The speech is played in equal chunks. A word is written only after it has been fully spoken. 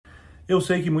Eu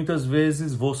sei que muitas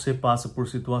vezes você passa por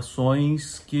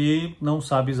situações que não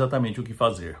sabe exatamente o que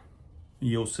fazer.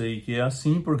 E eu sei que é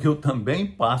assim porque eu também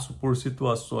passo por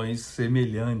situações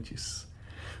semelhantes.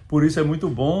 Por isso é muito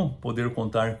bom poder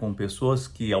contar com pessoas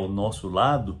que ao nosso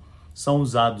lado são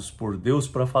usados por Deus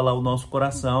para falar o nosso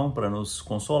coração, para nos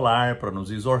consolar, para nos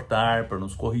exortar, para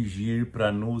nos corrigir,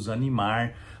 para nos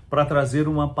animar, para trazer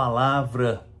uma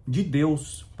palavra de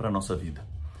Deus para a nossa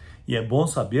vida. E é bom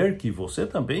saber que você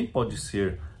também pode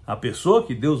ser a pessoa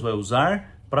que Deus vai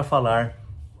usar para falar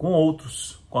com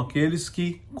outros, com aqueles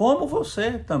que, como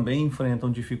você, também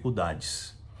enfrentam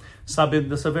dificuldades. Sabendo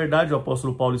dessa verdade, o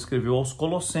apóstolo Paulo escreveu aos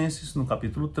Colossenses, no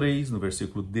capítulo 3, no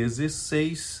versículo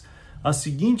 16, a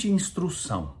seguinte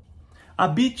instrução: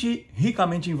 habite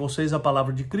ricamente em vocês a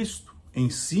palavra de Cristo,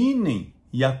 ensinem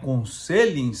e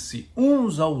aconselhem-se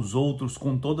uns aos outros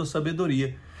com toda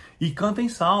sabedoria, e cantem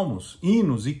salmos,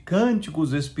 hinos e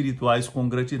cânticos espirituais com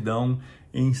gratidão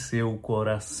em seu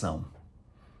coração.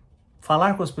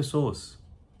 Falar com as pessoas,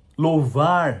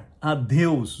 louvar a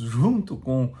Deus junto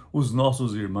com os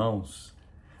nossos irmãos,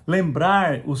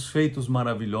 lembrar os feitos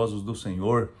maravilhosos do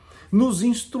Senhor, nos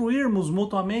instruirmos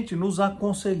mutuamente, nos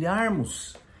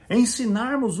aconselharmos,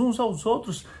 ensinarmos uns aos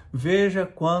outros. Veja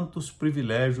quantos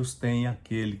privilégios tem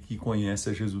aquele que conhece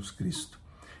a Jesus Cristo.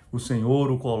 O Senhor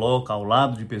o coloca ao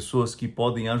lado de pessoas que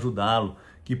podem ajudá-lo,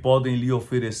 que podem lhe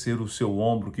oferecer o seu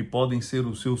ombro, que podem ser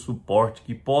o seu suporte,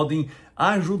 que podem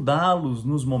ajudá-los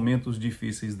nos momentos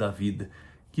difíceis da vida.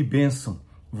 Que bênção!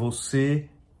 Você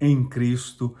em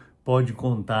Cristo pode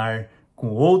contar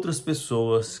com outras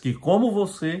pessoas que, como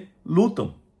você,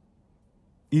 lutam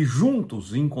e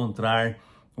juntos encontrar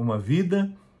uma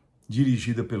vida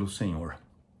dirigida pelo Senhor.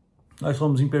 Nós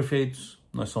somos imperfeitos,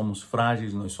 nós somos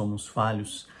frágeis, nós somos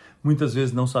falhos. Muitas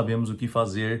vezes não sabemos o que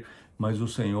fazer, mas o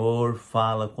Senhor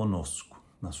fala conosco,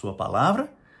 na sua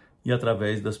palavra e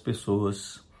através das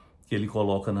pessoas que Ele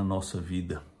coloca na nossa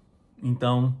vida.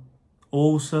 Então,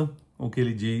 ouça o que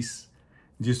Ele diz,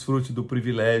 desfrute do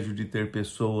privilégio de ter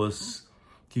pessoas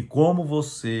que, como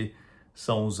você,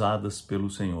 são usadas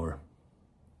pelo Senhor.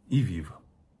 E viva!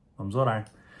 Vamos orar.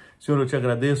 Senhor, eu te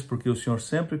agradeço porque o Senhor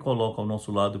sempre coloca ao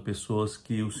nosso lado pessoas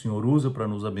que o Senhor usa para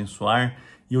nos abençoar,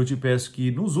 e eu te peço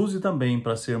que nos use também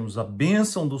para sermos a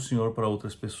bênção do Senhor para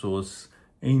outras pessoas.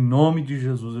 Em nome de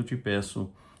Jesus eu te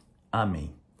peço.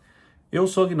 Amém. Eu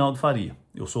sou Aguinaldo Faria.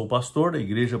 Eu sou o pastor da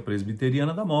Igreja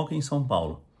Presbiteriana da Moca, em São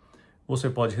Paulo. Você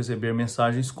pode receber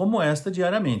mensagens como esta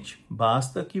diariamente.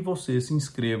 Basta que você se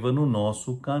inscreva no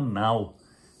nosso canal.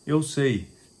 Eu sei,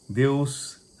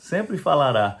 Deus sempre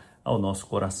falará ao nosso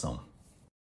coração.